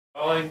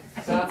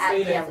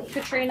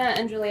Katrina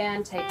and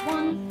Julianne, take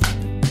one.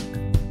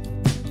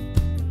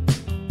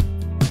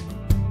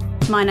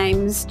 My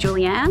name's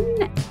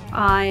Julianne.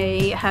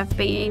 I have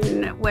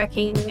been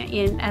working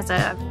as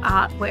an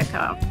art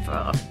worker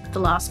for the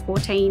last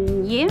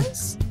 14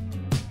 years.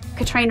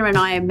 Katrina and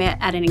I met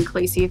at an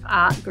inclusive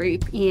art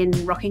group in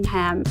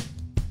Rockingham.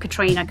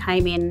 Katrina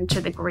came into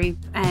the group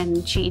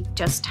and she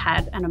just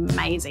had an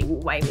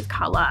amazing way with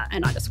colour,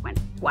 and I just went,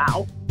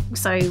 wow.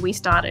 So we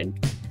started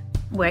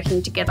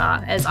working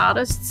together as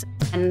artists,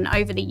 and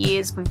over the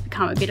years we've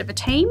become a bit of a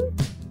team.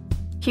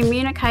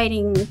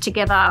 Communicating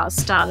together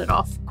started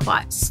off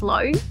quite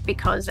slow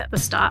because at the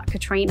start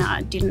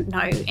Katrina didn't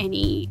know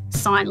any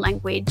sign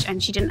language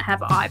and she didn't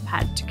have an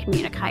iPad to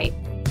communicate.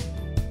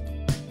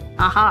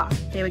 Aha,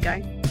 there we go.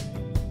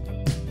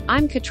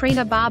 I'm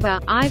Katrina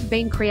Barber. I've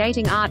been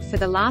creating art for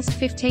the last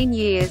 15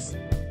 years.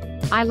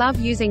 I love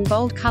using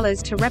bold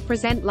colours to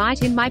represent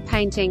light in my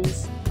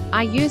paintings.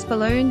 I use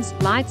balloons,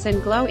 lights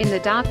and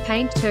glow-in-the-dark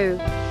paint too.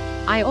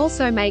 I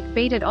also make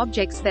beaded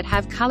objects that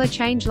have colour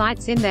change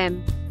lights in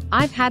them.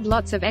 I've had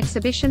lots of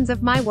exhibitions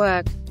of my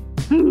work.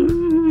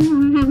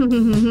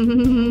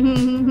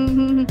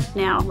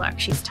 Now,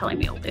 she's telling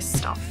me all this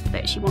stuff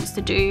that she wants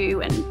to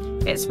do,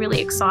 and it's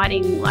really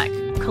exciting,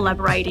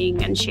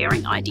 collaborating and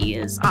sharing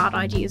ideas, art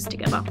ideas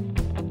together.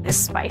 This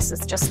space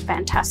is just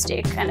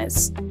fantastic, and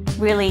it's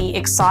really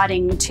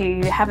exciting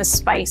to have a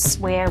space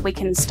where we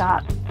can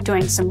start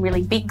doing some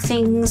really big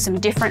things, some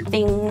different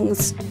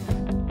things.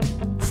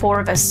 4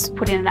 of us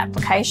put in an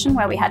application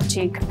where we had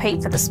to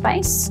compete for the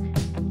space,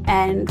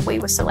 and we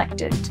were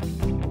selected.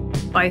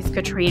 Both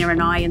Katrina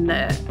and I, in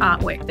the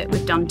artwork that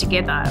we've done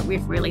together,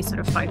 we've really sort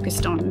of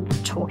focused on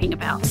talking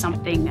about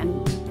something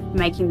and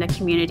making the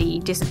community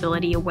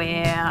disability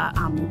aware,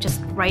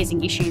 just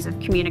raising issues of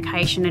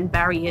communication and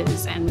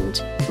barriers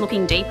and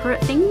looking deeper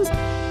at things.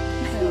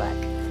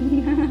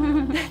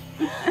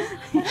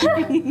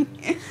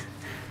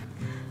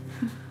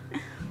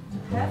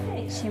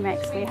 Perfect. She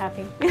makes me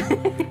happy.